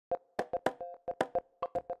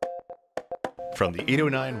From the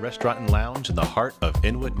 809 Restaurant and Lounge in the heart of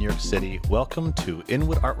Inwood, New York City, welcome to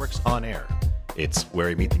Inwood Artworks On Air. It's where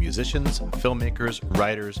we meet the musicians, filmmakers,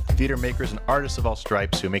 writers, theater makers, and artists of all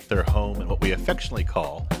stripes who make their home in what we affectionately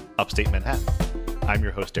call Upstate Manhattan. I'm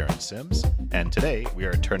your host, Aaron Sims, and today we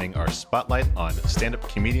are turning our spotlight on stand-up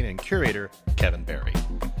comedian and curator Kevin Barry.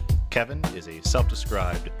 Kevin is a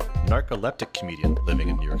self-described narcoleptic comedian living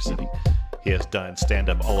in New York City. He has done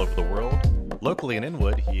stand-up all over the world. Locally in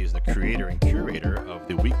Inwood, he is the creator and curator of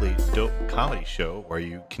the weekly Dope Comedy Show, where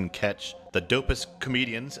you can catch the dopest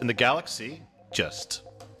comedians in the galaxy. Just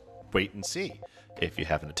wait and see. If you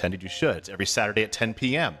haven't attended, you should. It's every Saturday at 10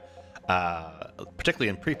 p.m., particularly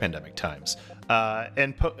in pre-pandemic times.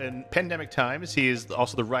 In pandemic times, he is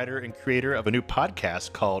also the writer and creator of a new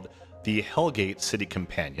podcast called The Hellgate City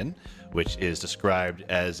Companion, which is described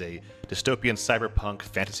as a dystopian cyberpunk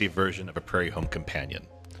fantasy version of a Prairie Home Companion.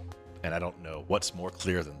 And I don't know what's more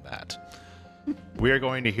clear than that. We are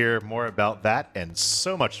going to hear more about that and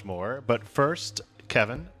so much more. But first,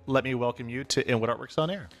 Kevin, let me welcome you to Inwood Artworks On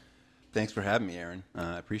Air. Thanks for having me, Aaron.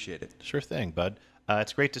 I appreciate it. Sure thing, bud.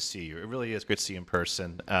 It's great to see you. It really is great to see you in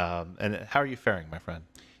person. And how are you faring, my friend?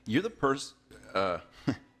 You're the first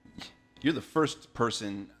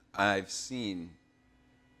person I've seen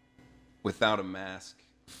without a mask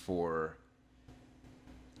for,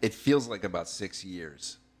 it feels like about 6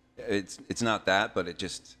 years. It's not that, but it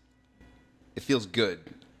feels good.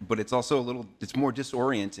 But it's also it's more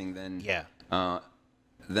disorienting than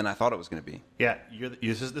I thought it was going to be. Yeah,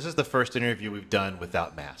 this is the first interview we've done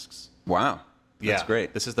without masks. Wow, that's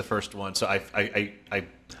great. This is the first one, so I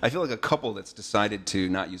feel like a couple that's decided to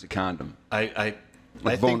not use a condom. I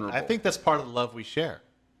vulnerable. think that's part of the love we share.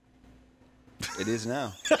 It is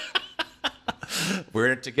now. We're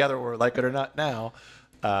in it together, we're like it or not now.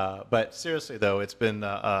 But seriously, though, it's been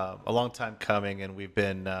a long time coming, and we've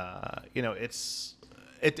been, it's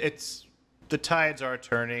the tides are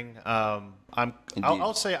turning.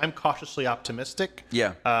 I'll say I'm cautiously optimistic.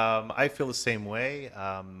 Yeah. I feel the same way.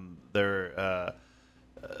 I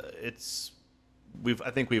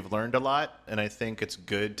think we've learned a lot, and I think it's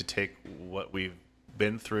good to take what we've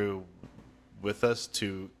been through with us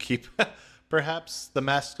to keep perhaps the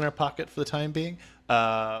mask in our pocket for the time being.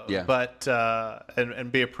 But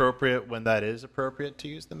and be appropriate when that is appropriate to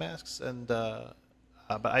use the masks. But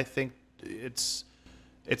I think it's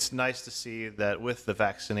nice to see that with the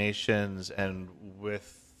vaccinations and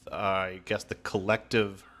with I guess the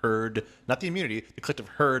collective herd, not the immunity, the collective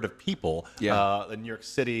herd of people in New York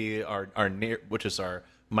City, which is our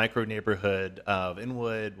micro neighborhood of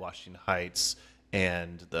Inwood, Washington Heights,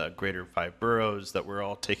 and the greater 5 boroughs, that we're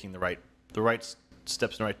all taking the right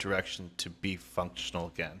steps in the right direction to be functional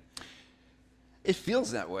again. It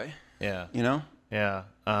feels that way. Yeah. You know? Yeah.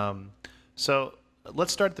 So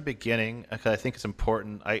let's start at the beginning, because I think it's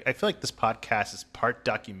important. I feel like this podcast is part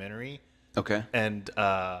documentary. Okay. And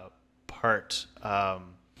part,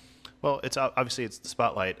 it's obviously it's the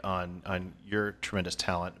spotlight on your tremendous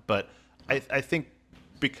talent, but I think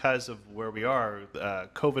because of where we are,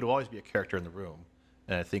 COVID will always be a character in the room.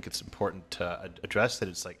 And I think it's important to address that.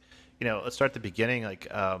 It's like, let's start at the beginning. Like,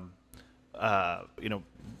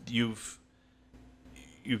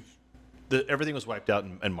 everything was wiped out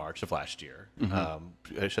in March of last year,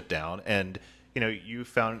 shut down, and you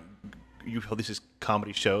held these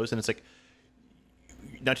comedy shows, and it's like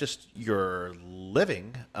not just your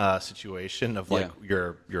living situation of like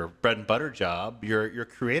your bread and butter job, your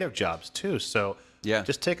creative jobs too. So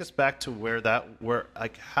just take us back to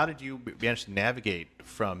how did you manage to navigate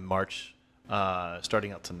from March?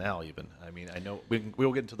 Starting out to now, even. I mean, I know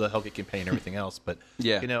we'll get into the Hellgate campaign and everything else, but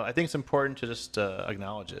I think it's important to just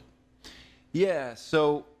acknowledge it. Yeah.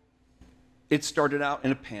 So it started out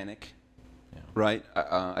in a panic, right?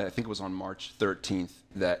 I think it was on March 13th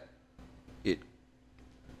that it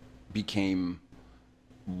became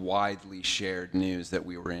widely shared news that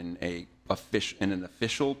we were in an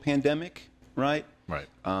official pandemic, right? Right.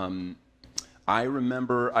 I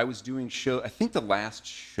remember I was doing I think the last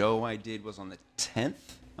show I did was on the 10th,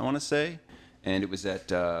 I want to say, and it was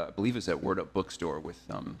at I believe it was at Word Up Bookstore with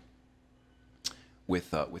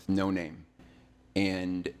No Name,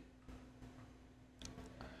 and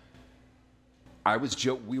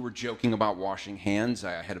we were joking about washing hands.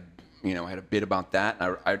 I had a bit about that.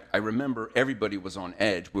 I remember everybody was on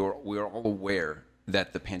edge. We were all aware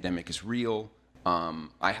that the pandemic is real.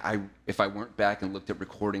 If I weren't back and looked at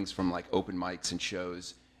recordings from like open mics and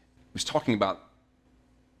shows, it was talking about,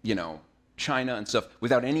 China and stuff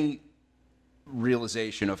without any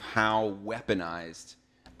realization of how weaponized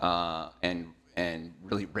and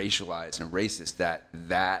really racialized and racist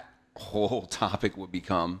that whole topic would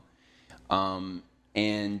become.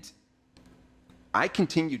 And I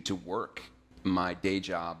continued to work my day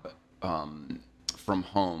job from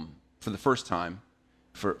home for the first time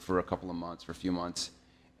for a couple of months, for a few months.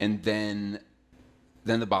 And then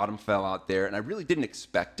the bottom fell out there, and I really didn't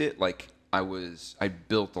expect it. Like, I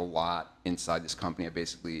built a lot inside this company. I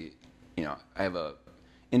basically, I have a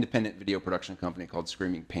independent video production company called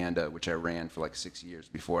Screaming Panda, which I ran for like 6 years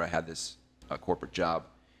before I had this corporate job.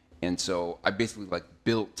 And so I basically like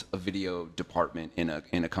built a video department in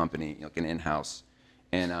a company, like an in-house.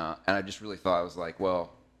 And I just really thought, I was like,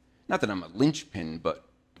 well, not that I'm a linchpin, but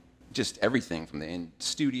just everything from the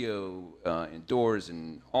studio, indoors,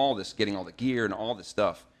 and all this, getting all the gear and all this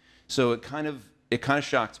stuff. So it kind of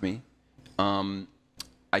shocked me.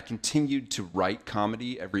 I continued to write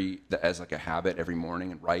comedy as like a habit every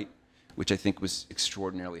morning and write, which I think was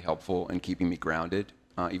extraordinarily helpful in keeping me grounded,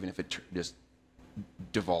 even if it just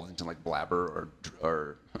devolved into like blabber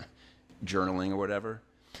or journaling or whatever.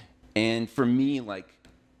 And for me, like,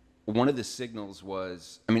 one of the signals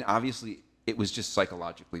was, I mean, obviously it was just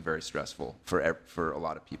psychologically very stressful for a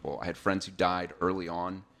lot of people. I had friends who died early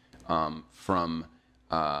on from,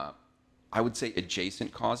 I would say,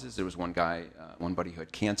 adjacent causes. There was one guy, one buddy who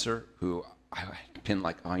had cancer, who I had been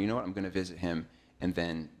like, oh, you know what, I'm going to visit him. And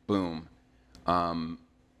then, boom,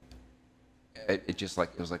 it just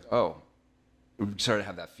like, it was like, oh, we started to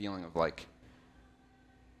have that feeling of like,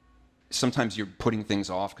 sometimes you're putting things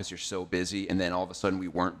off because you're so busy, and then all of a sudden we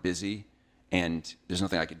weren't busy, and there's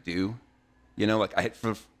nothing I could do. Like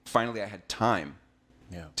finally I had time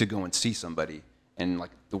to go and see somebody, and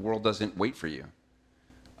like the world doesn't wait for you.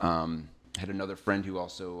 I had another friend who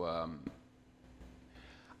also,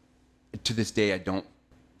 to this day, I don't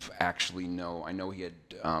actually know. I know he had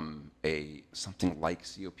something like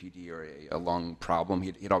COPD or a lung problem.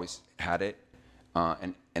 He'd always had it,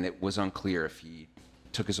 and it was unclear if he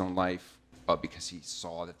took his own life because he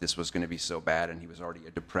saw that this was going to be so bad, and he was already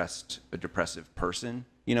a depressive person.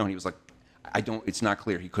 And he was like, it's not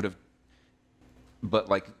clear. He could have, but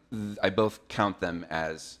like, I both count them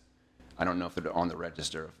as, I don't know if they're on the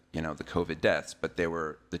register of, the COVID deaths, but they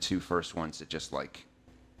were the two first ones that just like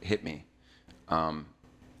hit me. And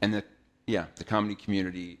the comedy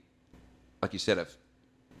community, like you said, I've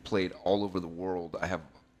played all over the world.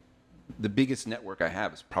 The biggest network I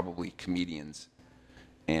have is probably comedians,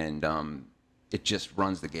 and it just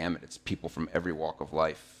runs the gamut. It's people from every walk of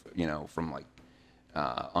life, from like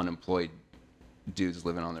unemployed dudes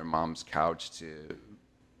living on their mom's couch to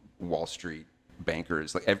Wall Street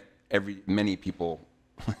bankers. Like many people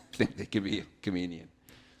think they could be a comedian.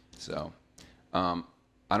 So I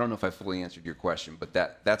don't know if I fully answered your question, but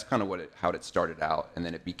that's kind of how it started out, and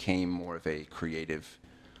then it became more of a creative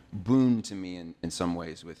boon to me in some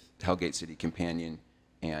ways with Hellgate City Companion,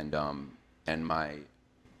 and my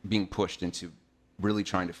being pushed into really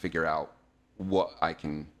trying to figure out what I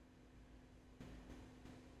can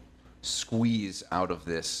squeeze out of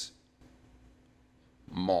this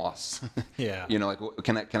moss. Yeah. Like,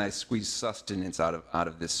 can I squeeze sustenance out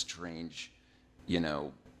of this strange,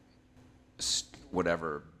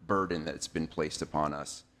 whatever burden that's been placed upon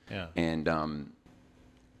us. Yeah.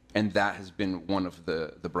 And that has been one of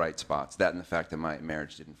the bright spots. That and the fact that my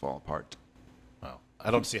marriage didn't fall apart. Wow. I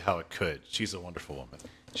don't see how it could. She's a wonderful woman.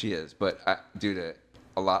 She is, but due to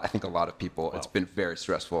I think a lot of people, it's been very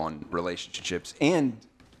stressful on relationships and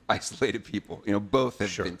isolated people. Both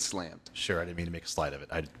have been slammed. Sure, I didn't mean to make a slide of it.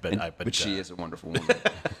 But she is a wonderful woman.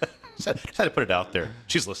 Just had to put it out there.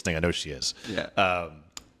 She's listening. I know she is. Yeah.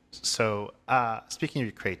 So speaking of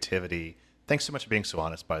your creativity, thanks so much for being so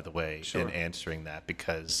honest, by the way, in answering that,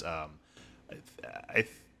 because I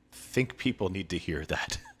think people need to hear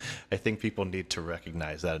that. I think people need to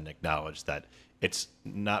recognize that and acknowledge that it's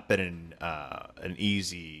not been an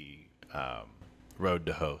easy road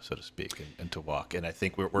to hoe, so to speak, and to walk. And I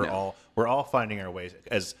think we're all finding our ways.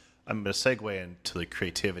 As I'm going to segue into the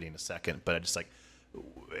creativity in a second, but I just like,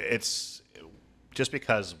 it's just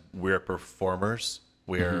because we're performers,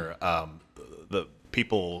 we're the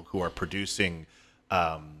people who are producing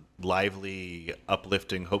lively,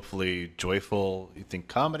 uplifting, hopefully joyful. You think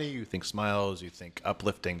comedy, you think smiles, you think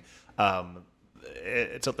uplifting.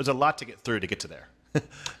 There's a lot to get through to get to there,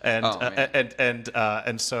 and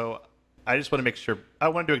so I just want to make sure. I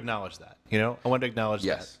wanted to acknowledge that. I wanted to acknowledge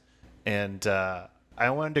that, and I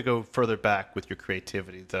wanted to go further back with your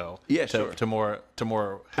creativity, though. Yeah, to more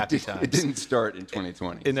happy times. It didn't start in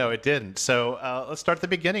 2020. No, it didn't. So let's start at the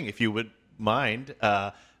beginning, if you would mind.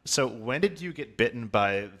 So when did you get bitten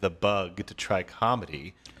by the bug to try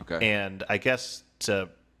comedy? Okay. And I guess to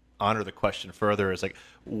honor the question further is like,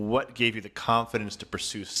 what gave you the confidence to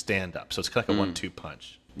pursue stand-up? So it's kind of like a 1-2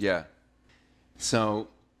 punch. Yeah. So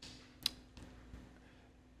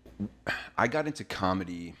I got into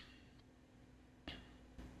comedy.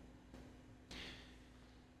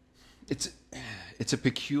 It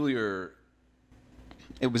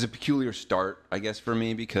was a peculiar start, I guess, for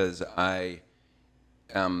me, because I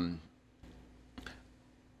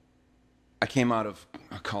came out of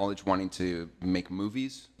college wanting to make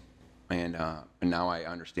movies, and now I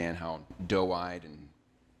understand how doe-eyed and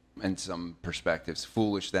in some perspectives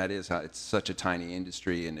foolish that is. How it's such a tiny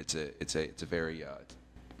industry, and it's a very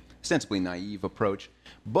ostensibly naive approach.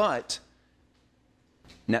 But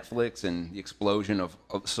Netflix and the explosion of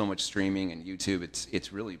so much streaming and YouTube,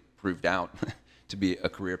 it's really proved out to be a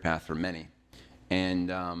career path for many.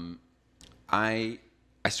 And I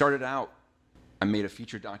started out, I made a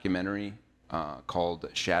feature documentary called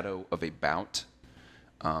Shadow of a Bout.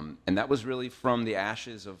 And that was really from the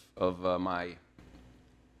ashes of my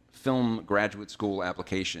film graduate school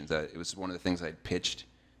applications. It was one of the things I'd pitched.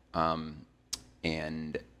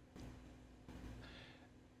 And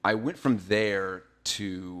I went from there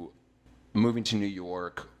to moving to New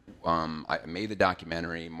York. I made the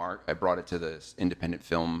documentary. I brought it to the Independent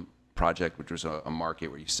Film Project, which was a market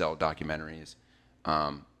where you sell documentaries.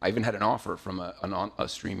 I even had an offer from a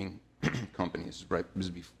streaming company. This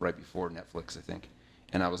was right before Netflix, I think.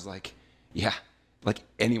 And I was like, yeah, like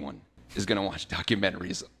anyone is going to watch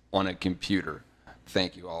documentaries on a computer.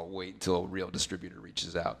 Thank you. I'll wait until a real distributor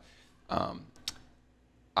reaches out.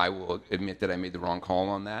 I will admit that I made the wrong call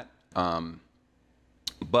on that.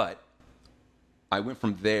 But I went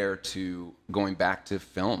from there to going back to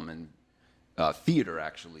film and theater,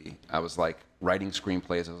 actually. I was like writing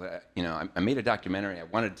screenplays. I was, I made a documentary. I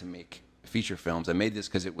wanted to make feature films. I made this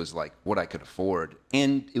because it was like what I could afford.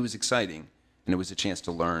 And it was exciting. And it was a chance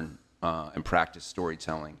to learn and practice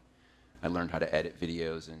storytelling. I learned how to edit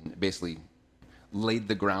videos and basically laid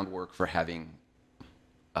the groundwork for having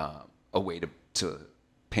a way to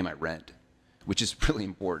pay my rent, which is really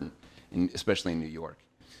important, especially in New York.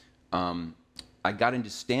 I got into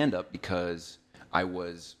stand-up because I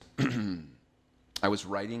was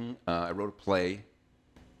writing. I wrote a play,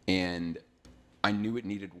 and I knew it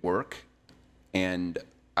needed work, and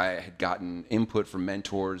I had gotten input from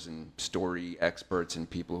mentors and story experts and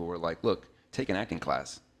people who were like, "Look, take an acting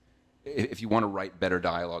class. If you want to write better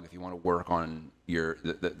dialogue, if you want to work on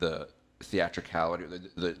the theatricality, or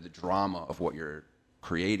the drama of what you're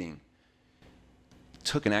creating."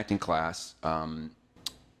 Took an acting class.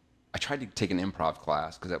 I tried to take an improv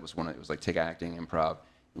class because that was it was like take acting, improv.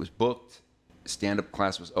 It was booked. Stand-up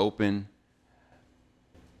class was open.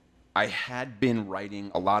 I had been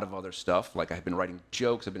writing a lot of other stuff. Like I had been writing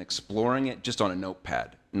jokes. I've been exploring it just on a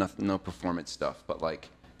notepad. No performance stuff, but like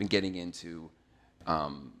been getting into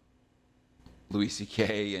Louis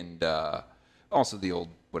C.K. and also the old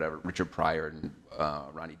Richard Pryor and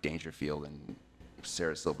Rodney Dangerfield and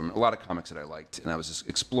Sarah Silverman, a lot of comics that I liked, and I was just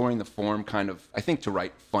exploring the form, kind of, I think, to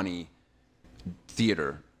write funny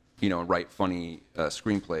theater, write funny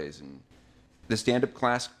screenplays, and the stand-up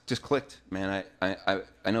class just clicked, man. I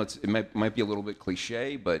know it might be a little bit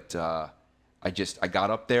cliche, but I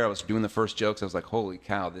got up there, I was doing the first jokes, I was like, holy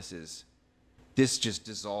cow, this just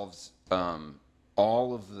dissolves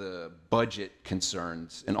all of the budget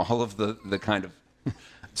concerns and all of the kind of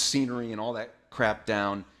scenery and all that crap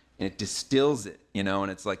down. And it distills it,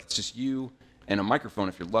 and it's like it's just you and a microphone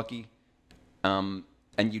if you're lucky, and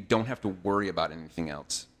you don't have to worry about anything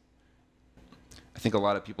else. I think a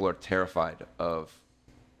lot of people are terrified of,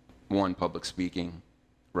 one, public speaking,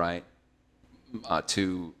 right?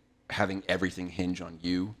 Two, having everything hinge on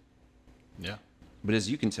you. Yeah. But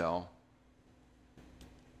as you can tell,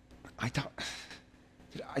 I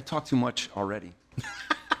talk too much already.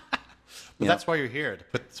 But that's why you're here, to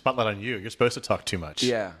put the spotlight on you. You're supposed to talk too much.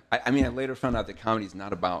 Yeah. I mean, I later found out that comedy is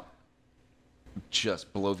not about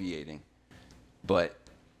just bloviating, but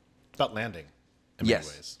It's about landing in many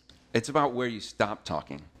ways. It's about where you stop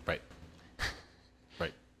talking. Right.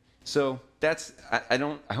 Right. So I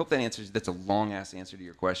hope that answers, that's a long ass answer to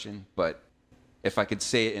your question, but if I could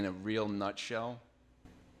say it in a real nutshell,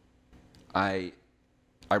 I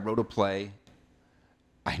wrote a play.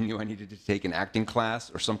 I knew I needed to take an acting class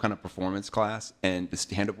or some kind of performance class, and the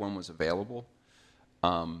stand-up one was available,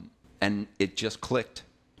 and it just clicked.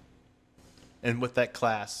 And with that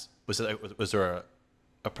class, was there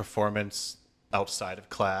a performance outside of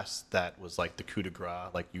class that was like the coup de grace,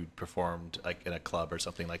 like you performed like in a club or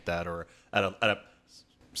something like that, or at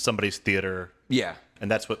somebody's theater? Yeah. And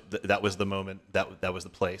that's that was the moment, that was the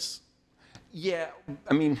place. Yeah,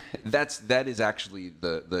 I mean that is actually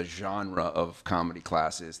the genre of comedy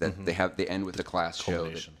classes that they end with a class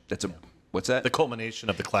show. That's What's that? The culmination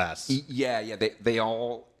of the class. Yeah. They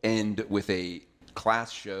all end with a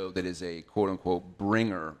class show that is a quote unquote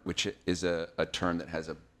bringer, which is a term that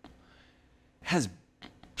has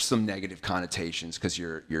some negative connotations because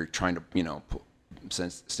you're trying to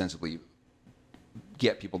ostensibly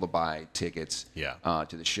get people to buy tickets to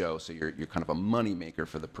the show, so you're kind of a money maker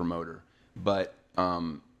for the promoter. But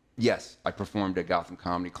yes, I performed at Gotham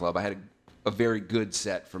Comedy Club. I had a very good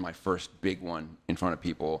set for my first big one in front of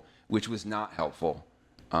people, which was not helpful.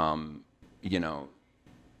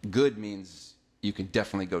 Good means you can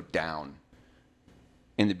definitely go down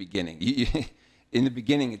in the beginning. In the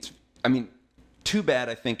beginning, too bad,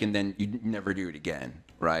 I think, and then you never do it again,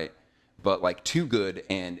 right? But like too good,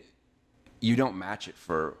 and you don't match it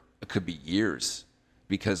for, it could be years,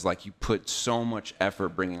 because like you put so much effort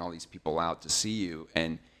bringing all these people out to see you,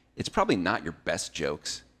 and it's probably not your best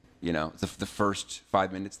jokes, the first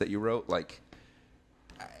 5 minutes that you wrote, like,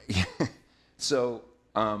 so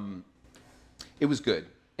it was good,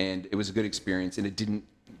 and it was a good experience, and it didn't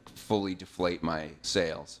fully deflate my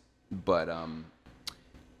sales, but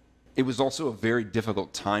it was also a very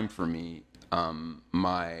difficult time for me.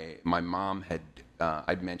 My mom had,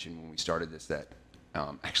 I'd mentioned when we started this that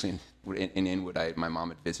actually in Inwood, my mom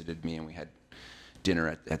had visited me, and we had dinner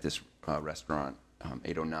at this restaurant,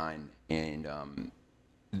 809, and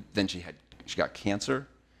then she got cancer.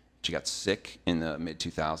 She got sick in the mid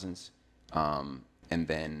 2000s, and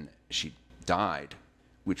then she died,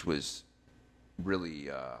 which was really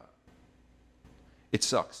it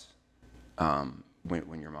sucks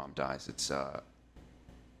when your mom dies. It's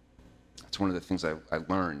one of the things I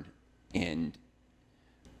learned, and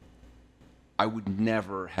I would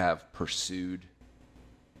never have pursued,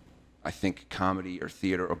 I think, comedy or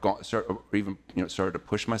theater or even started to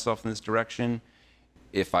push myself in this direction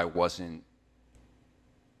if I wasn't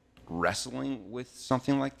wrestling with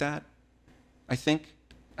something like that. I think,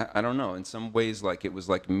 I don't know, in some ways, like it was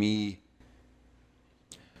like me,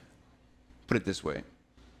 put it this way,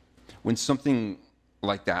 when something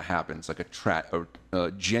like that happens, like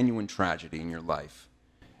a genuine tragedy in your life,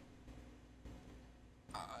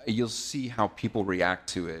 you'll see how people react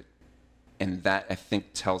to it, and that, I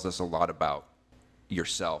think, tells us a lot about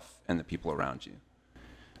yourself and the people around you.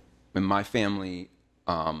 In my family,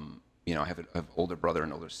 I have an older brother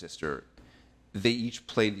and older sister. They each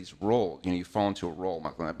play these roles. You fall into a role.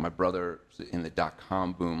 My brother in the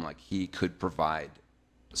 .com boom, like he could provide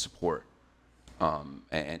support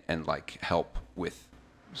and like help with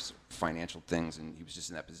financial things, and he was just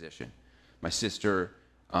in that position. My sister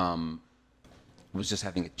was just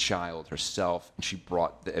having a child herself, and she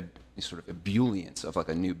brought the sort of ebullience of like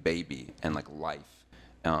a new baby and like life,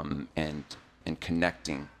 and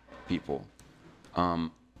connecting people.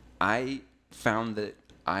 I found that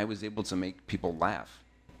I was able to make people laugh.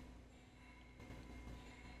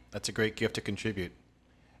 That's a great gift to contribute.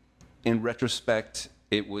 In retrospect,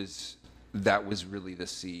 that was really the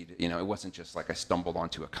seed. It wasn't just like I stumbled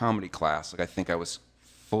onto a comedy class. Like I think I was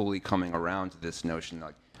fully coming around to this notion.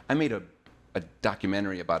 Like I made a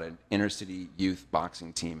documentary about an inner city youth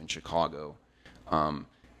boxing team in Chicago, kind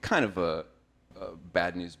of a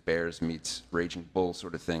Bad News Bears meets Raging Bull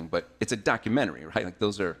sort of thing, but it's a documentary, right? Like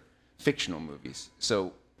those are fictional movies.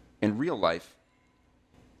 So in real life,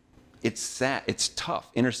 it's sad, it's tough.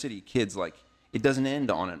 Inner city kids, like it doesn't end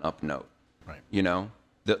on an up note, right?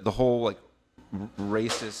 The whole like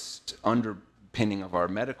racist underpinning of our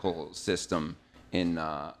medical system in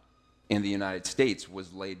the United States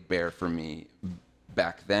was laid bare for me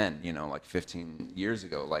back then, like 15 years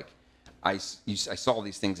ago. Like I saw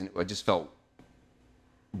these things, and I just felt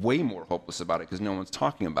way more hopeless about it because no one's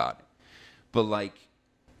talking about it. But like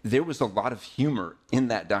there was a lot of humor in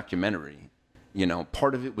that documentary.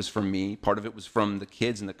 Part of it was from me, part of it was from the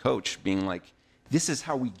kids and the coach being like, this is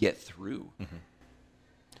how we get through. Mm-hmm.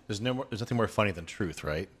 There's nothing more funny than truth,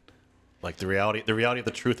 right? Like the reality of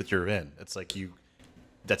the truth that you're in. It's like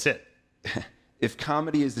that's it. If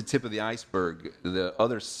comedy is the tip of the iceberg, the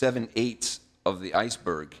other 7/8 of the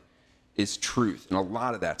iceberg is truth, and a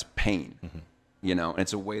lot of that's pain. Mm-hmm. And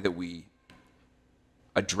it's a way that we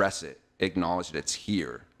address it, acknowledge that it's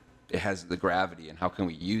here. It has the gravity, and how can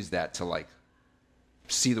we use that to like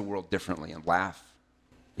see the world differently and laugh,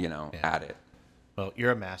 at it. Well,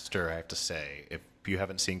 you're a master, I have to say. If you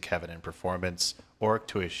haven't seen Kevin in performance or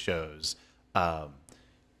to his shows,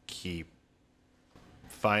 he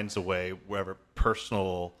finds a way, wherever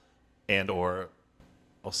personal and or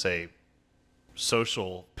I'll say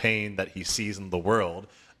social pain that he sees in the world,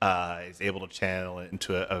 is able to channel it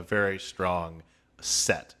into a very strong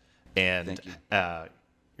set. And Thank you.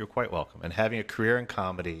 You're quite welcome. And having a career in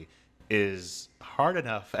comedy is hard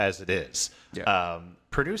enough as it is. Yeah.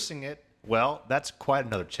 Producing it, well, that's quite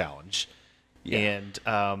another challenge. Yeah.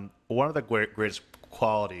 And one of the greatest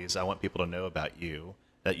qualities I want people to know about you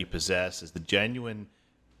that you possess is the genuine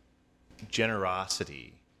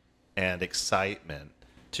generosity and excitement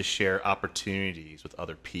to share opportunities with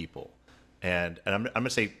other people. And I'm going to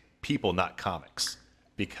say people, not comics,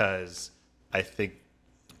 because I think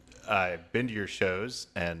I've been to your shows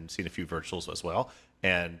and seen a few virtuals as well.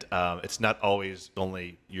 And it's not always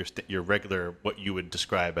only your regular, what you would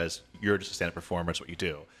describe as you're just a stand-up performer, it's what you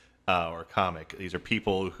do, or a comic. These are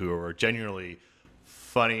people who are genuinely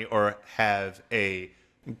funny or have a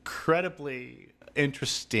incredibly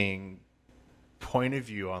interesting point of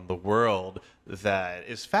view on the world that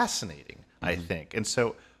is fascinating, I think. And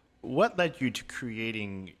so what led you to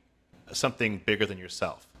creating something bigger than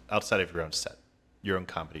yourself outside of your own set, your own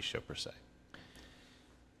comedy show per se?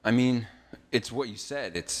 I mean, it's what you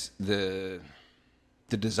said. It's the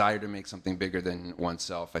desire to make something bigger than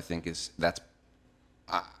oneself. I think that's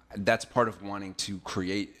part of wanting to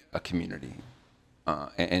create a community,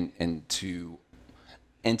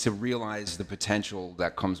 and to realize the potential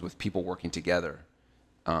that comes with people working together.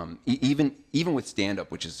 Even with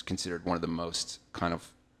stand-up, which is considered one of the most kind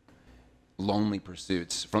of lonely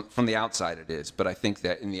pursuits from the outside, it is. But I think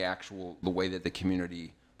that in the way that the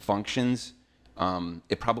community functions,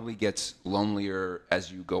 it probably gets lonelier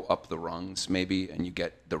as you go up the rungs, maybe, and you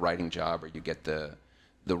get the writing job or you get the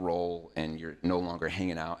role, and you're no longer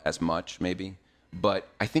hanging out as much, maybe. But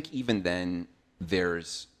I think even then,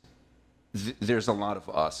 there's a lot of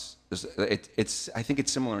us. I think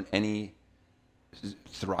it's similar in any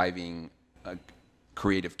thriving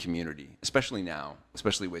creative community, especially now,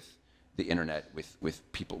 especially with the internet, with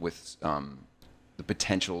people, with the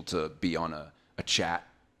potential to be on a chat,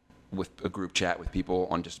 with a group chat with people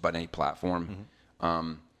on just about any platform.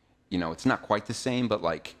 It's not quite the same, but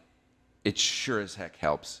like, it sure as heck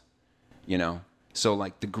helps, So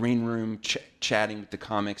like the green room, chatting with the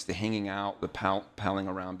comics, the hanging out, the palling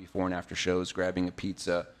around before and after shows, grabbing a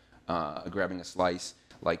pizza, grabbing a slice,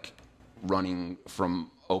 like running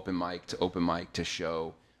from open mic to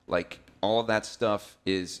show, like all of that stuff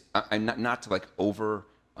is, I'm not to like over,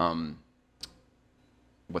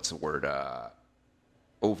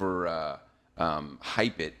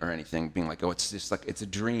 hype it or anything, being like, oh, it's just like, it's a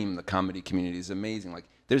dream. The comedy community is amazing. Like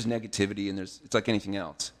there's negativity and it's like anything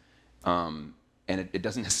else. And it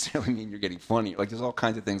doesn't necessarily mean you're getting funny. Like there's all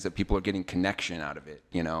kinds of things that people are getting connection out of it,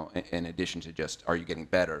 in addition to just, are you getting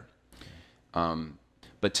better?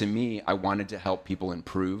 But to me, I wanted to help people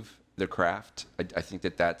improve their craft. I think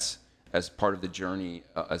that's, as part of the journey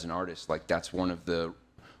as an artist, like that's one of the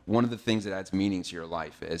things that adds meaning to your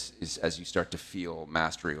life as you start to feel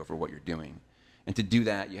mastery over what you're doing. And to do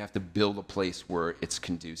that, you have to build a place where it's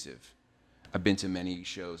conducive. I've been to many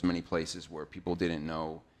shows, many places where people didn't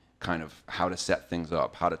know kind of how to set things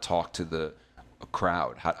up, how to talk to a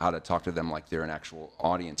crowd, how to talk to them like they're an actual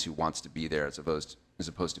audience who wants to be there, as opposed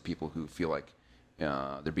to people who feel like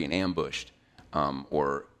they're being ambushed,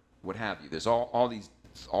 or what have you. There's all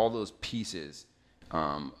those pieces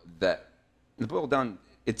that boil down.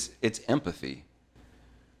 It's empathy.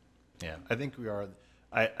 Yeah, I think we are.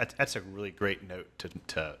 That's a really great note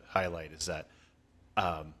to highlight. Is that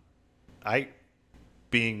I,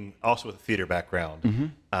 being also with a theater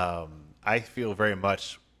background, I feel very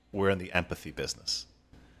much we're in the empathy business.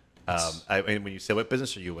 I mean, when you say what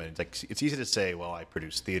business are you in, it's easy to say, well, I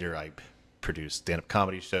produce theater, I produce stand-up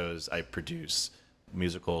comedy shows, I produce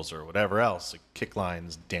musicals or whatever else, like kick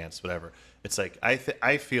lines, dance, whatever. It's like I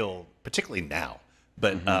feel, particularly now,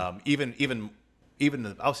 but even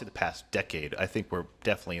I'll say the past decade, I think we're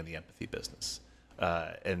definitely in the empathy business,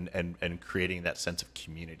 and creating that sense of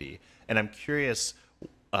community. And I'm curious,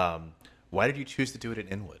 why did you choose to do it in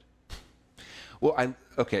Inwood? Well,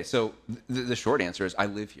 so the short answer is I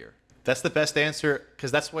live here. That's the best answer,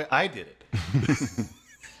 because that's the way I did it.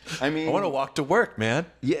 I mean, I want to walk to work, man.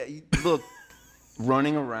 Yeah, look,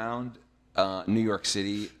 running around New York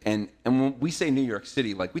City, and when we say New York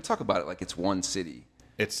City, like we talk about it like it's one city.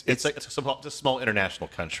 It's like it's a small international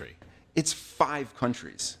country. It's 5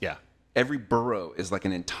 countries. Yeah. Every borough is like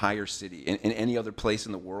an entire city. In any other place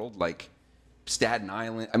in the world, like Staten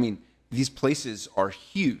Island, I mean, these places are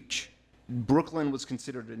huge. Brooklyn was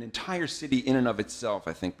considered an entire city in and of itself,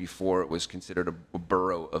 I think, before it was considered a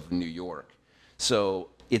borough of New York. So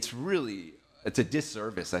it's a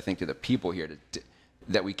disservice, I think, to the people here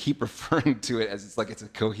that we keep referring to it as it's a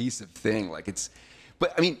cohesive thing.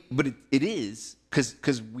 But it is,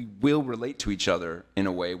 because we will relate to each other in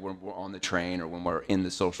a way when we're on the train or when we're in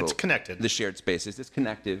the social. It's connected. The shared spaces. It's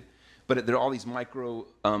connected. but there are all these micro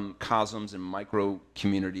cosms and micro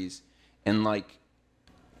communities, and like,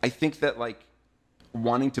 I think that like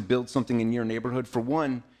wanting to build something in your neighborhood, for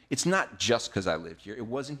one, it's not just because I lived here. It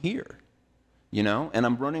wasn't here, you know. And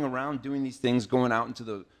I'm running around doing these things, going out into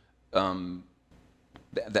the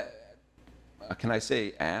can I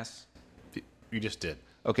say ass? You just did.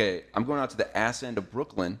 Okay, I'm going out to the ass end of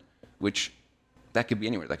Brooklyn, which that could be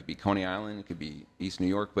anywhere. That could be Coney Island. It could be East New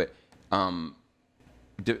York. But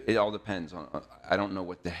it all depends on. I don't know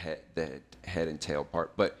what the head and tail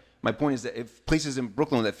part. But my point is that if places in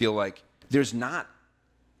Brooklyn that feel like there's not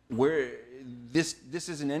where this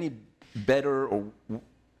isn't any better, or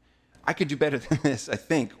I could do better than this, I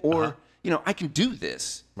think, or you know, I can do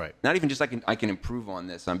this. Right. Not even just I can improve on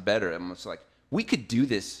this. I'm better. I'm just like, we could do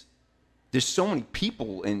this. There's so many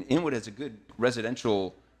people, and Inwood has a good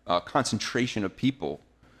residential concentration of people.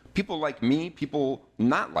 People like me, people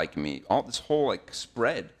not like me, all this whole like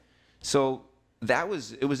spread. So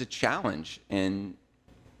it was a challenge, and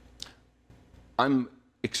I'm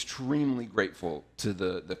extremely grateful to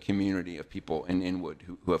the community of people in Inwood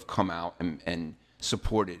who have come out and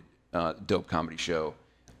supported Dope Comedy Show.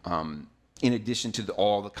 In addition to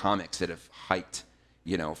all the comics that have hiked,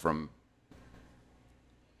 you know, from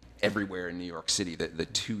everywhere in New York City, the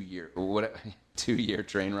 2-year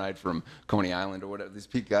train ride from Coney Island or whatever. These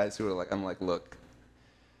guys who are like, I'm like, look,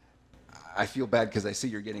 I feel bad because I see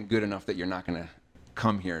you're getting good enough that you're not going to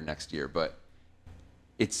come here next year, but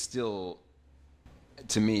it's still,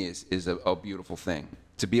 to me, is a beautiful thing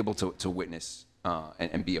to be able to witness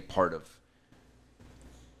and be a part of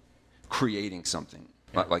creating something.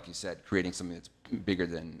 Yeah. Like you said, creating something that's bigger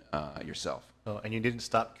than yourself. Oh, and you didn't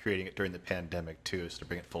stop creating it during the pandemic, too, so to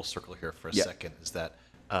bring it full circle here for a second, is that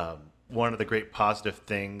one of the great positive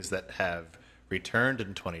things that have returned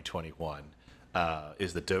in 2021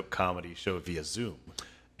 is the Dope Comedy Show via Zoom.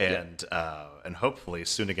 And hopefully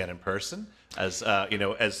soon again in person, as you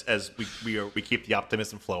know, as we keep the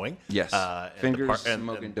optimism flowing. Yes, fingers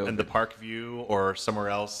smoking dope. And the Park View or somewhere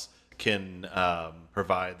else can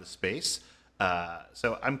provide the space.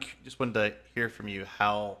 So I'm just wanted to hear from you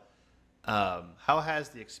how has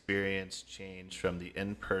the experience changed from the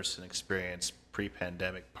in-person experience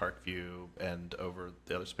pre-pandemic Parkview and over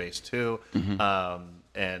the other space too? Mm-hmm.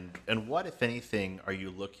 And what, if anything, are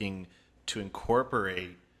you looking to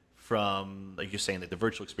incorporate from, like you're saying, like the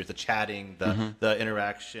virtual experience, the chatting, the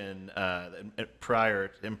interaction prior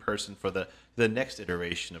to in-person for the next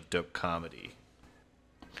iteration of Dope Comedy?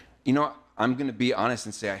 You know, I'm going to be honest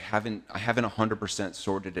and say I haven't 100%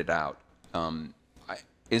 sorted it out.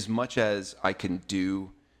 As much as I can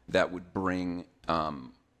do that would bring,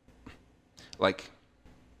 like,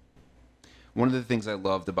 one of the things I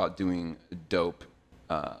loved about doing Dope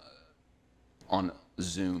on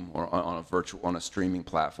Zoom or on a streaming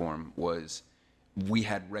platform was we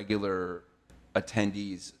had regular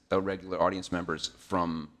attendees, regular audience members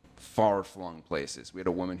from far-flung places. We had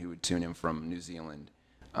a woman who would tune in from New Zealand,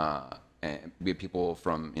 and we had people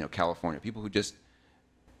from California, people who just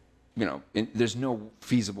there's no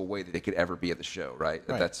feasible way that they could ever be at the show, right?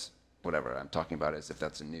 That's whatever I'm talking about as if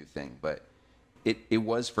that's a new thing, but it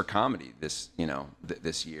was for comedy this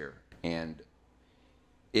this year, and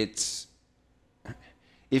it's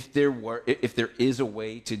if there is a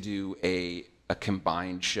way to do a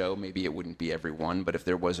combined show, maybe it wouldn't be every one, but if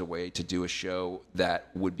there was a way to do a show that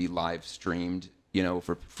would be live streamed,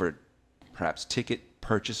 for perhaps ticket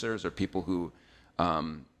purchasers or people who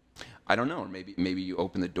I don't know, maybe you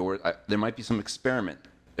open the door. There might be some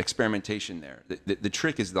experimentation there. The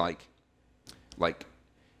trick is like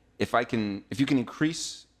if you can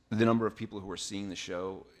increase the number of people who are seeing the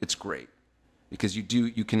show, it's great, because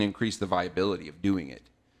you can increase the viability of doing it.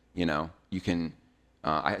 You can.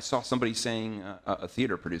 I saw somebody saying, a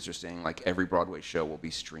theater producer saying, like, every Broadway show will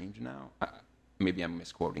be streamed now. Maybe I'm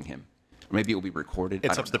misquoting him, or maybe it will be recorded.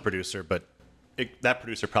 It's up to the producer, but. That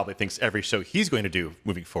producer probably thinks every show he's going to do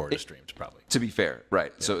moving forward is streamed, probably. To be fair,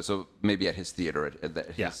 right. Yeah. So maybe at his theater,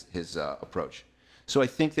 his approach. So I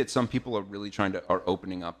think that some people are really are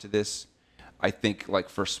opening up to this. I think, like,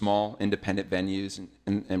 for small independent venues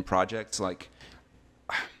and projects, like,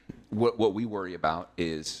 what we worry about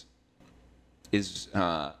is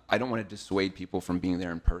I don't want to dissuade people from being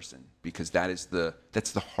there in person, because that's the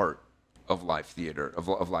heart of live theater,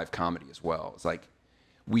 of live comedy as well. It's like,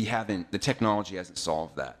 the technology hasn't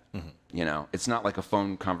solved that. Mm-hmm. It's not like a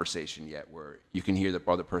phone conversation yet where you can hear the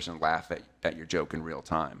other person laugh at your joke in real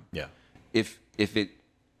time. Yeah. I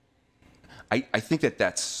think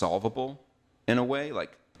that's solvable in a way,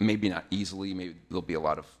 like, maybe not easily, maybe there'll be a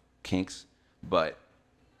lot of kinks, but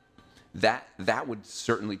that would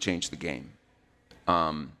certainly change the game.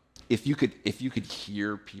 if you could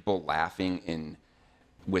hear people laughing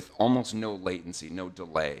with almost no latency, no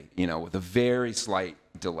delay, with a very slight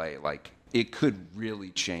delay, like it could really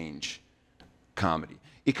change comedy.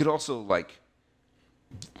 It could also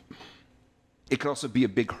be a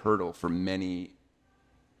big hurdle for many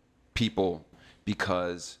people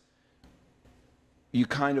because you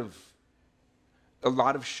kind of, a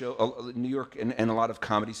lot of New York and a lot of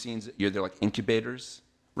comedy scenes, they're like incubators,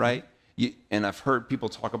 right? And I've heard people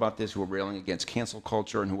talk about this who are railing against cancel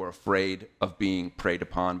culture and who are afraid of being preyed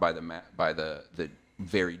upon by the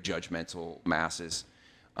very judgmental masses.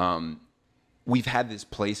 We've had these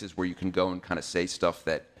places where you can go and kind of say stuff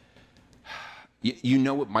that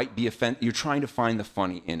it might be offensive. You're trying to find the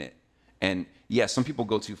funny in it. And yeah, some people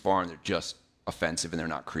go too far and they're just offensive and they're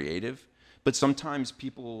not creative. But sometimes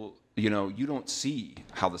people, you don't see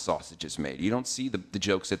how the sausage is made. You don't see the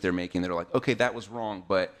jokes that they're making. They're like, okay, that was wrong,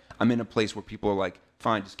 but I'm in a place where people are like,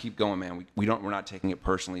 fine, just keep going, man. We're not taking it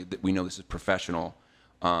personally. We know this is professional.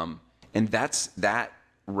 And that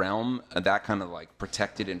realm, that kind of like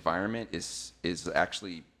protected environment is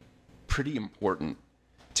actually pretty important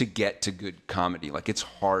to get to good comedy. Like, it's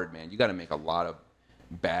hard, man. You got to make a lot of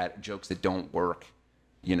bad jokes that don't work,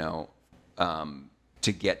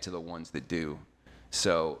 to get to the ones that do.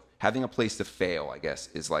 So having a place to fail, I guess,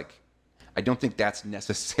 is like, I don't think that's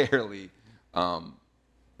necessarily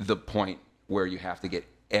the point where you have to get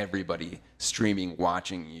everybody streaming,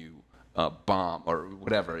 watching you bomb or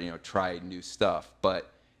whatever, try new stuff.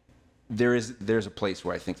 But there's a place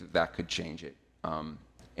where I think that could change it.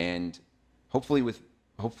 And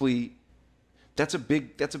hopefully that's a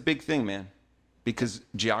big thing, man, because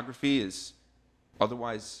geography is,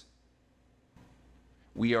 otherwise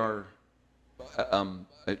we are, I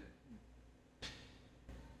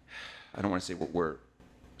don't want to say we're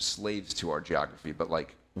slaves to our geography, but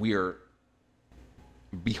like we are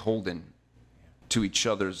beholden to each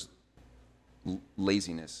other's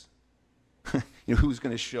laziness. Who's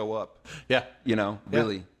going to show up? Yeah.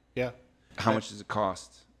 Really. Yeah. How much does it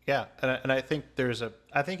cost? Yeah, and I think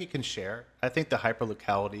I think it can share. I think the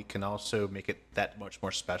hyperlocality can also make it that much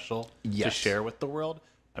more special to share with the world.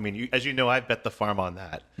 I mean, as you know, I bet the farm on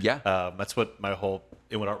that. Yeah. That's what my whole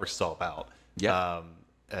Inwood Artworks is all about. Yeah.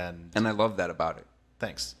 And I love that about it.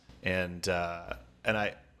 Thanks. And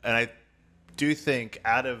I do think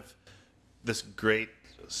out of this great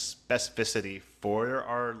specificity for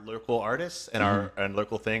our local artists and our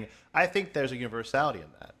local thing, I think there's a universality in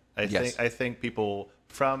that. I think people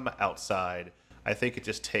from outside, I think it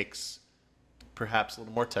just takes perhaps a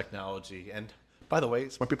little more technology. And by the way,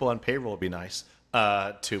 some more people on payroll would be nice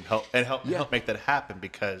to help make that happen,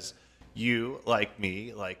 because you, like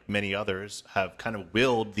me, like many others, have kind of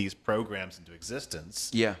willed these programs into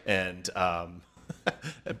existence. Yeah. And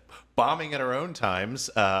bombing at our own times,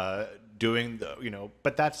 doing the,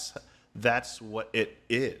 but that's what it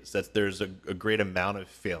is. That there's a great amount of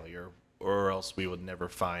failure, or else we would never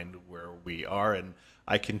find where we are. And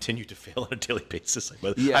I continue to fail on a daily basis,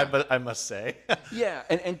 I must say. Yeah,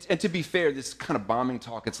 and to be fair, this kind of bombing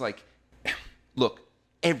talk, it's like, look,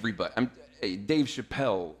 everybody, Dave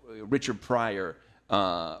Chappelle, Richard Pryor,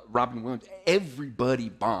 Robin Williams, everybody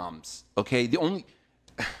bombs, okay? The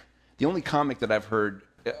only comic that I've heard,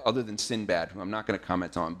 other than Sinbad, who I'm not going to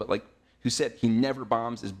comment on, but like, who said he never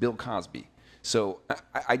bombs, is Bill Cosby. So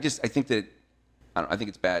I think that, I think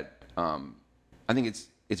it's bad. I think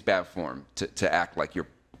it's bad form to act like you're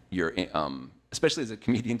especially as a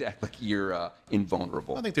comedian, to act like you're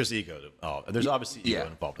invulnerable. I think there's ego. There's obviously ego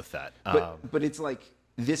involved with that. But it's like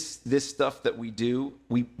this stuff that we do,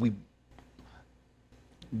 we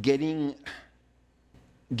giving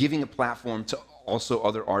a platform to also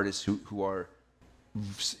other artists who are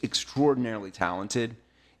extraordinarily talented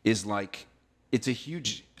is like, it's a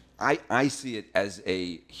huge, I see it as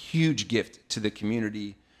a huge gift to the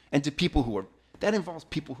community and to people that involves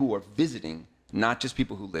people who are visiting, not just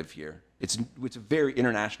people who live here. It's a very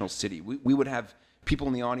international city. We would have people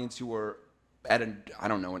in the audience who are at an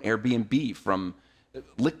Airbnb from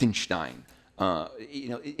Liechtenstein.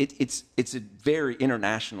 It's a very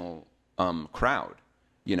international crowd,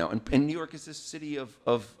 and New York is a city of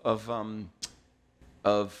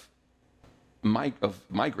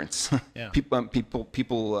migrants,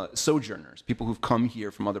 people, sojourners, people who've come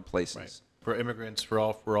here from other places. Right. We're immigrants. We're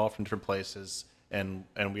all from different places, and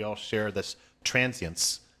we all share this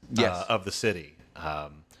transience of the city.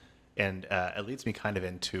 And it leads me kind of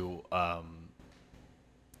into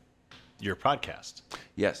your podcast.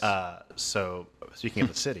 Yes. So speaking of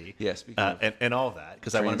the city, and all of that,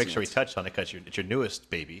 because I want to make sure we touch on it, because it's your newest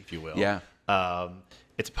baby, if you will. Yeah.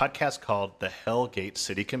 It's a podcast called The Hellgate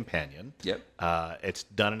City Companion. Yep. It's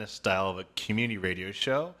done in a style of a community radio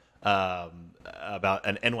show about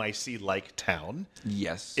an NYC-like town.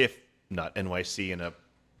 Yes. If not NYC in a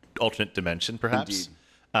alternate dimension, perhaps. Indeed.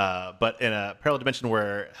 But in a parallel dimension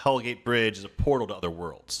where Hellgate Bridge is a portal to other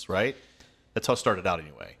worlds, right? That's how it started out,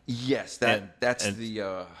 anyway. Yes, that's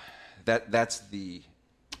the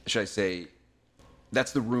should I say,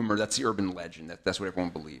 that's the rumor, that's the urban legend. That's what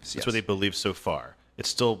everyone believes. That's what they believe so far. It's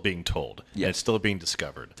still being told. Yes. And it's still being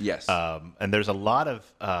discovered. Yes. And there's a lot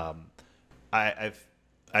of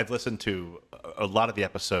I've listened to a lot of the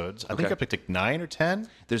episodes. I think Okay. up to like 9 or 10.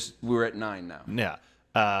 We're at 9 now.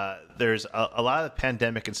 Yeah. There's a lot of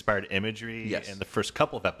pandemic-inspired imagery Yes. in the first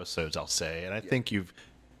couple of episodes, I'll say. And I think you've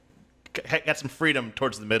got some freedom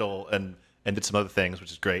towards the middle and did some other things,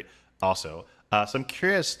 which is great also. So I'm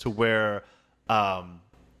curious to where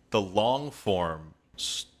the long-form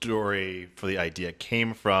story for the idea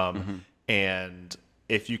came from, and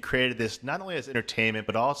if you created this not only as entertainment,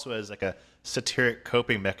 but also as like a satiric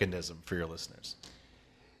coping mechanism for your listeners.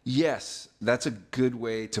 Yes, that's a good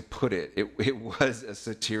way to put it. It was a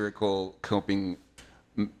satirical coping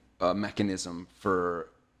mechanism for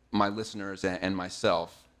my listeners and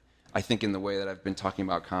myself. I think in the way that I've been talking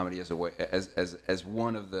about comedy as a way, as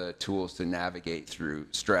one of the tools to navigate through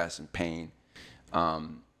stress and pain,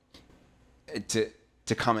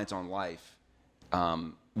 to comment on life.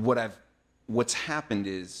 What's happened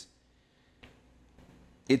is,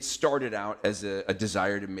 it started out as a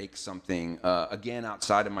desire to make something, again,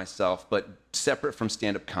 outside of myself, but separate from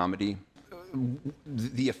stand-up comedy.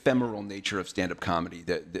 The ephemeral nature of stand-up comedy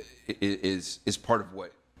that is part of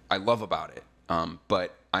what I love about it.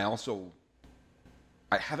 But I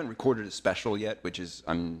haven't recorded a special yet, which is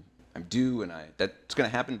I'm due, and that's going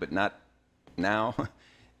to happen, but not now.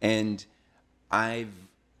 And I've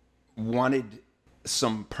wanted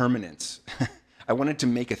some permanence. I wanted to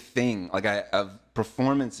make a thing of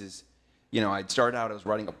performances. You know, I'd started out, I was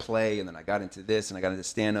writing a play, and then I got into this, and I got into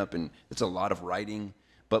stand-up, and it's a lot of writing.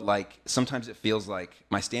 But like sometimes it feels like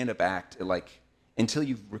my stand-up act, like until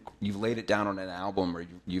you've laid it down on an album, or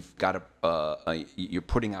you've got you're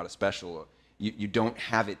putting out a special, you don't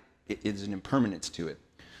have it. It's an impermanence to it.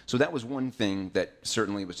 So that was one thing that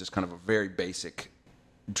certainly was just kind of a very basic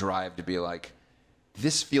drive to be like,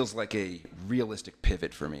 this feels like a realistic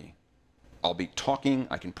pivot for me. I'll be talking,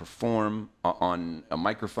 I can perform on a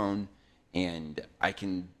microphone, and I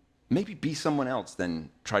can maybe be someone else than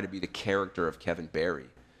try to be the character of Kevin Barry.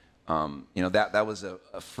 That was a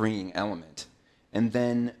freeing element. And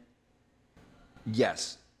then,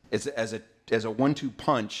 yes, as a 1-2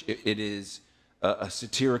 punch, it is a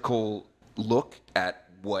satirical look at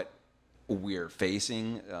what we're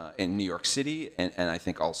facing in New York City, and I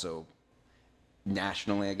think also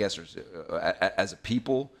nationally, I guess, or as a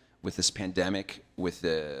people, with this pandemic, with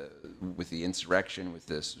the insurrection, with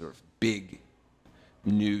this sort of big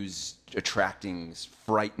news attracting,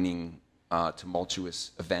 frightening,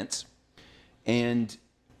 tumultuous events. And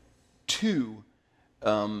 2,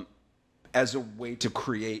 as a way to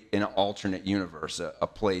create an alternate universe, a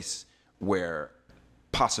place where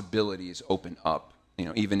possibilities open up,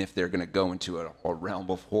 even if they're going to go into a realm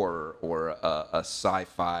of horror or a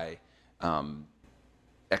sci-fi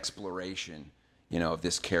exploration, of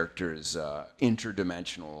this character's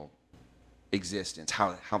interdimensional existence.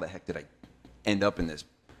 How the heck did I end up in this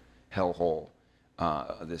hellhole,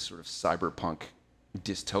 this sort of cyberpunk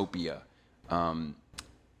dystopia?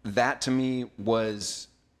 That to me was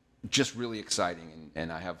just really exciting,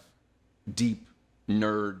 and I have deep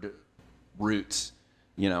nerd roots,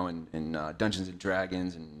 in Dungeons and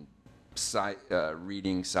Dragons and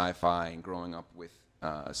reading sci-fi and growing up with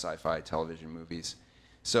sci-fi television movies.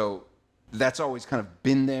 So that's always kind of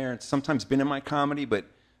been there. It's sometimes been in my comedy, but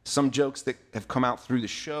some jokes that have come out through the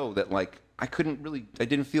show that I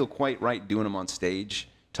didn't feel quite right doing them on stage,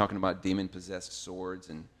 talking about demon-possessed swords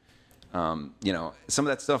and, some of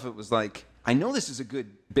that stuff. It was like, I know this is a good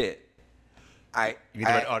bit. You need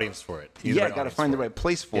the right audience for it. I got to find the right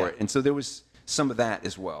place for it. And so there was some of that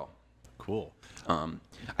as well. Cool.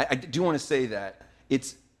 I do want to say that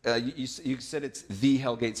it's, you said it's the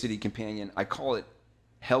Hellgate City Companion. I call it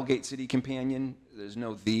Hellgate City Companion. There's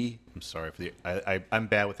no the. I'm sorry for the. I'm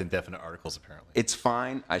bad with indefinite articles, apparently. It's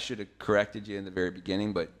fine. I should have corrected you in the very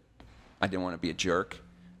beginning, but I didn't want to be a jerk.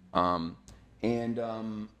 And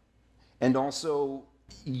also,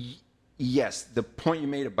 yes, the point you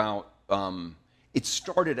made about it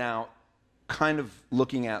started out kind of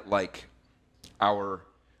looking at our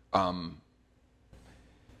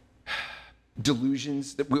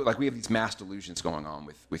delusions that we have these mass delusions going on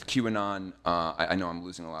with QAnon. I know I'm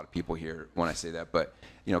losing a lot of people here when I say that, but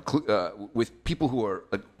with people who are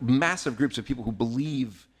massive groups of people who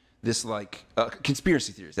believe this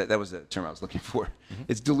conspiracy theories. That was the term I was looking for. Mm-hmm.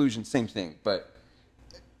 It's delusion, same thing, but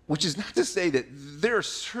which is not to say that there are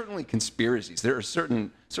certainly conspiracies. There are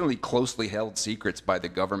certainly closely held secrets by the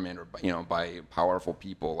government or by powerful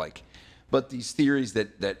people. But these theories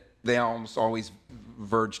that they almost always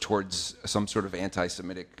verge towards some sort of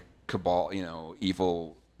anti-Semitic cabal,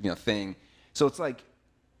 evil, thing. So it's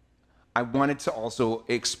I wanted to also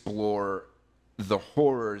explore the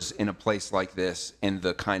horrors in a place like this and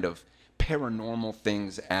the kind of paranormal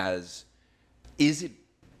things as, is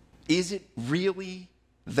it really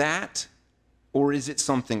that, or is it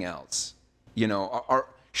something else?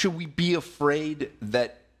 Should we be afraid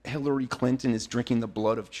that Hillary Clinton is drinking the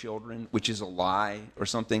blood of children, which is a lie or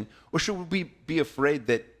something? Or should we be afraid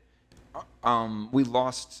that we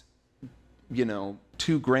lost,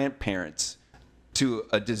 2 grandparents to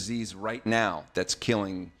a disease right now that's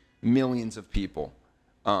killing millions of people,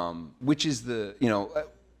 which is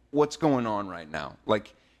what's going on right now?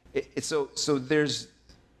 So there's,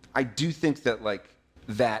 I do think that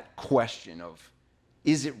that question of,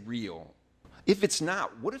 is it real? If it's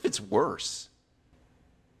not, what if it's worse?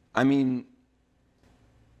 I mean,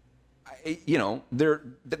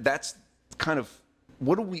 that's kind of,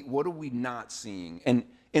 what are we not seeing? And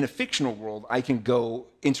in a fictional world, I can go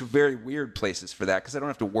into very weird places for that because I don't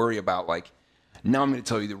have to worry about now I'm going to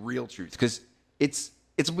tell you the real truth, because it's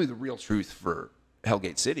really the real truth for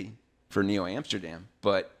Hellgate City, for Neo Amsterdam.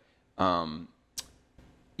 But so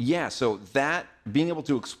that being able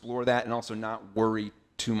to explore that and also not worry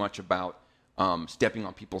too much about stepping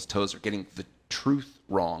on people's toes or getting the truth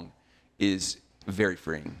wrong is very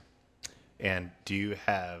freeing. And do you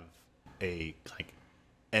have a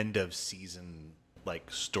end of season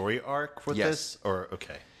story arc for this? Or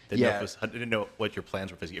okay. I didn't know what your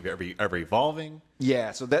plans were for this. Are you ever evolving?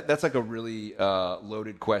 Yeah, so that's a really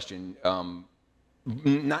loaded question.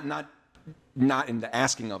 Not in the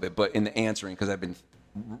asking of it, but in the answering, because I've been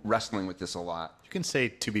wrestling with this a lot. You can say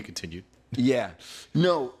to be continued. Yeah.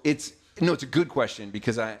 No, it's a good question,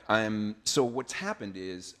 because I'm so what's happened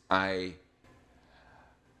is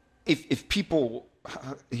if people,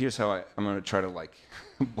 here's how I'm going to try to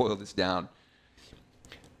boil this down.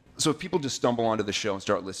 So if people just stumble onto the show and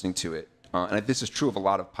start listening to it, and this is true of a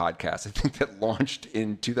lot of podcasts, I think, that launched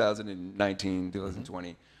in 2019, 2020,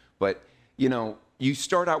 mm-hmm. But you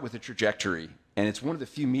start out with a trajectory, and it's one of the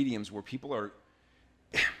few mediums where people are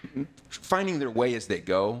finding their way as they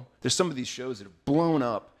go. There's some of these shows that have blown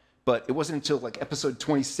up, but it wasn't until episode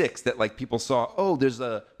 26 that people saw, there's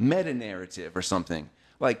a meta narrative or something.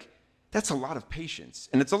 That's a lot of patience,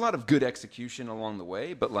 and it's a lot of good execution along the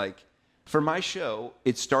way. But for my show,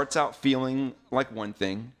 it starts out feeling like one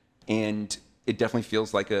thing, and it definitely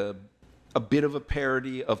feels like a bit of a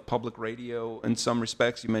parody of public radio in some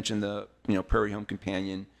respects. You mentioned the Prairie Home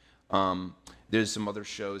Companion. There's some other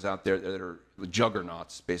shows out there that are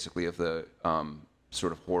juggernauts, basically, of the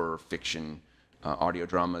sort of horror fiction audio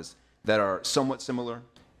dramas that are somewhat similar.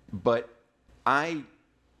 But I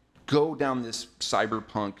go down this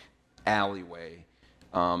cyberpunk alleyway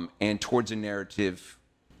and towards a narrative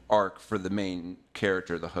arc for the main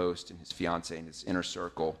character, the host, and his fiance and his inner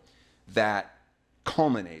circle, that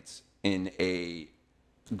culminates in a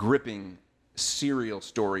gripping serial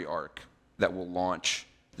story arc that will launch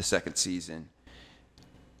the second season.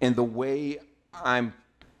 And the way I'm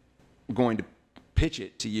going to pitch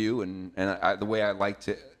it to you, and the way I like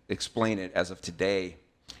to explain it as of today,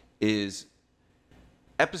 is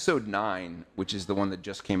episode 9, which is the one that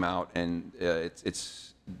just came out, and it's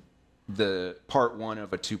the part 1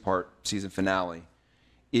 of a 2-part season finale.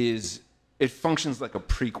 It functions like a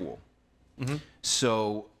prequel. Mm-hmm.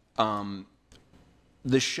 So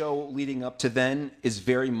the show leading up to then is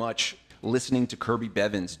very much listening to Kirby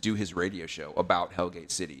Bevins do his radio show about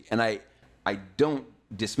Hellgate City. And I don't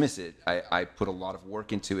dismiss it. I put a lot of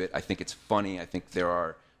work into it. I think it's funny. I think there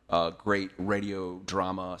are great radio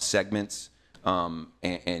drama segments and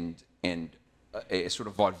a sort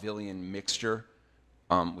of vaudevillian mixture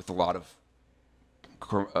with a lot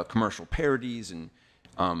of commercial parodies. And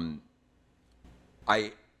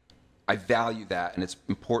I value that, and it's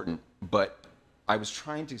important. But I was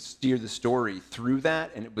trying to steer the story through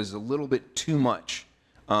that, and it was a little bit too much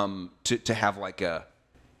to have a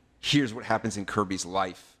here's what happens in Kirby's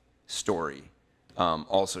life story,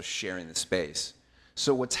 also sharing the space.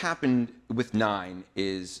 So what's happened with 9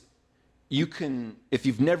 is you can, if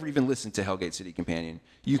you've never even listened to Hellgate City Companion,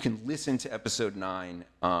 you can listen to episode 9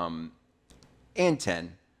 and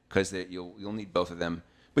 10 because you'll need both of them.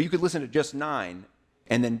 But you could listen to just 9,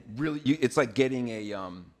 and then really, it's like getting a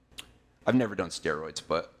I've never done steroids,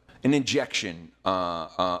 but an injection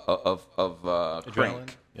of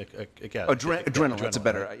crank. Adrenaline. That's a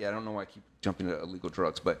better. Right? Yeah, I don't know why I keep jumping to illegal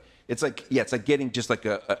drugs, but it's like getting just like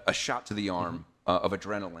a shot to the arm of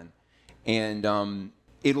adrenaline, and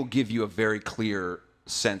it'll give you a very clear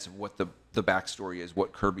sense of what the backstory is,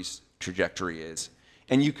 what Kirby's trajectory is,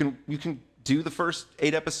 and you can do the first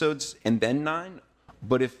 8 episodes and then 9,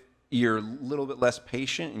 but if you're a little bit less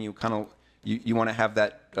patient and you kind of you want to have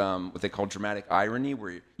that what they call dramatic irony,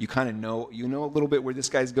 where you kind of know a little bit where this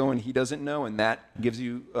guy's going, he doesn't know, and that gives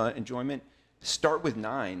you enjoyment. Start with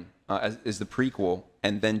 9 as the prequel,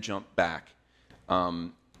 and then jump back.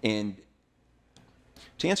 And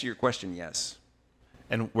to answer your question, yes.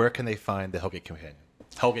 And where can they find the Hellgate Companion?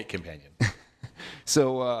 Hellgate Companion.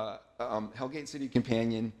 So Hellgate City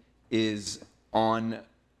Companion is on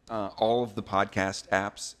all of the podcast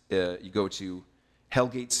apps. You go to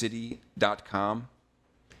hellgatecity.com,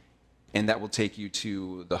 and that will take you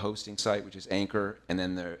to the hosting site, which is Anchor, and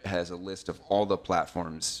then there has a list of all the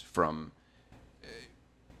platforms from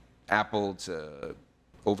Apple to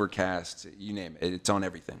Overcast, you name it. It's on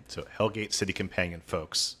everything. So Hellgate City Companion,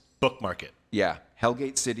 folks. Bookmark it. Yeah,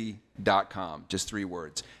 hellgatecity.com, just 3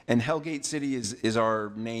 words. And Hellgate City is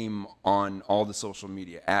our name on all the social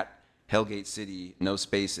media, at Hellgate City, no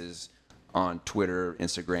spaces, on Twitter,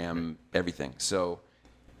 Instagram, everything. So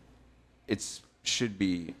should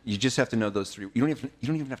be, you just have to know those 3. You don't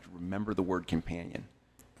even have to remember the word companion.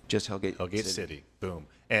 Just Hellgate City. Boom.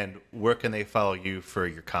 And where can they follow you for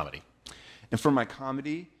your comedy? And for my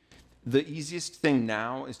comedy, the easiest thing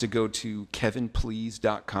now is to go to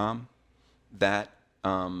kevinplease.com. That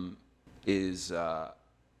is,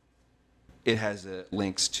 it has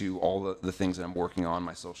links to all the things that I'm working on,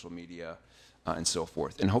 my social media, and so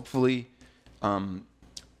forth. And hopefully,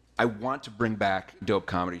 I want to bring back Dope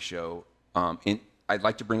Comedy Show. I'd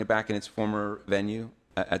like to bring it back in its former venue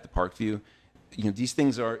at the Parkview. These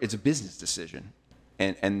things it's a business decision.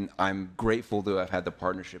 And I'm grateful to have had the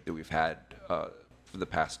partnership that we've had for the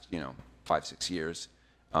past 5-6 years,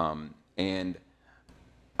 and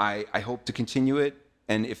I hope to continue it.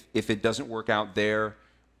 And if it doesn't work out there,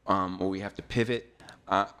 or we have to pivot,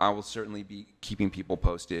 I will certainly be keeping people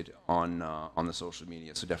posted on the social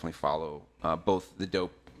media. So definitely follow both the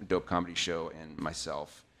Dope Comedy Show and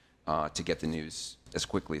myself to get the news as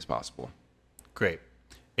quickly as possible. Great.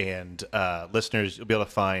 And listeners, you'll be able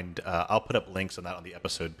to find, I'll put up links on that on the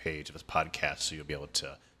episode page of this podcast, so you'll be able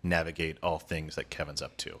to navigate all things that Kevin's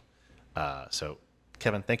up to. So,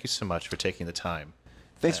 Kevin, thank you so much for taking the time.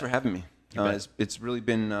 Thanks for having me. It's really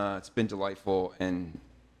been it's been delightful, and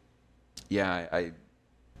yeah,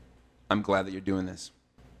 I'm glad that you're doing this.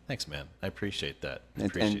 Thanks, man. I appreciate that.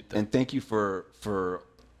 And thank you for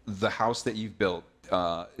the house that you've built,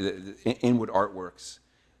 Inwood Artworks.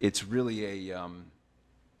 It's really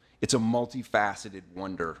it's a multifaceted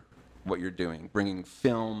wonder what you're doing, bringing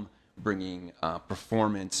film, bringing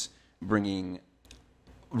performance, bringing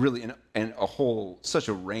really such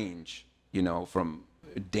a range, from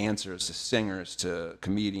dancers to singers to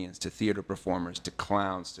comedians to theater performers to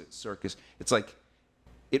clowns to circus. It's like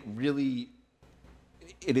it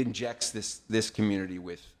injects this community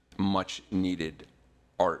with much needed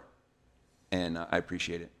art, and I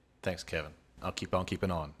appreciate it. Thanks, Kevin. I'll keep on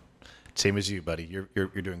keeping on. Same as you, buddy. You're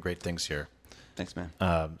doing great things here. Thanks, man.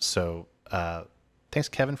 Thanks,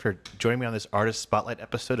 Kevin, for joining me on this Artist Spotlight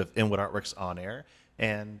episode of Inwood Artworks On Air.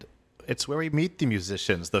 And it's where we meet the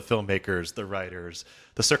musicians, the filmmakers, the writers,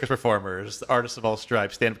 the circus performers, the artists of all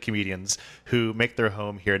stripes, stand-up comedians who make their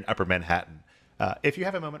home here in Upper Manhattan. If you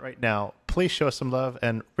have a moment right now, please show us some love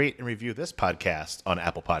and rate and review this podcast on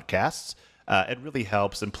Apple Podcasts. It really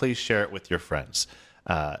helps, and please share it with your friends.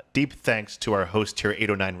 Deep thanks to our host here at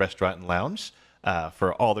 809 Restaurant and Lounge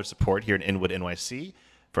for all their support here in Inwood NYC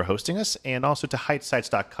for hosting us, and also to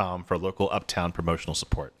heightsites.com for local uptown promotional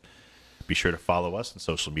support. Be sure to follow us on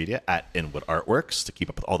social media at Inwood Artworks to keep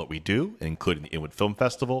up with all that we do, including the Inwood Film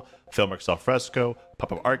Festival, Filmworks Al Fresco,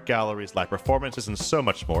 pop-up art galleries, live performances, and so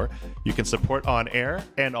much more. You can support On Air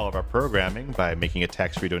and all of our programming by making a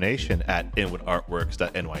tax-free donation at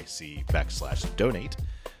inwoodartworks.nyc/donate.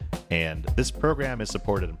 And this program is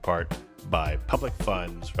supported in part by public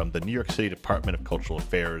funds from the New York City Department of Cultural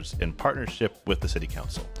Affairs in partnership with the City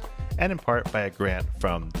Council, and in part by a grant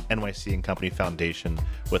from NYC Company Foundation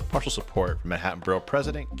with partial support from Manhattan Borough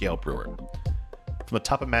President Gale Brewer. From the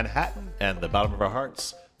top of Manhattan and the bottom of our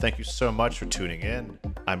hearts, thank you so much for tuning in.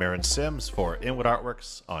 I'm Aaron Sims for Inwood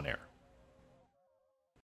Artworks On Air.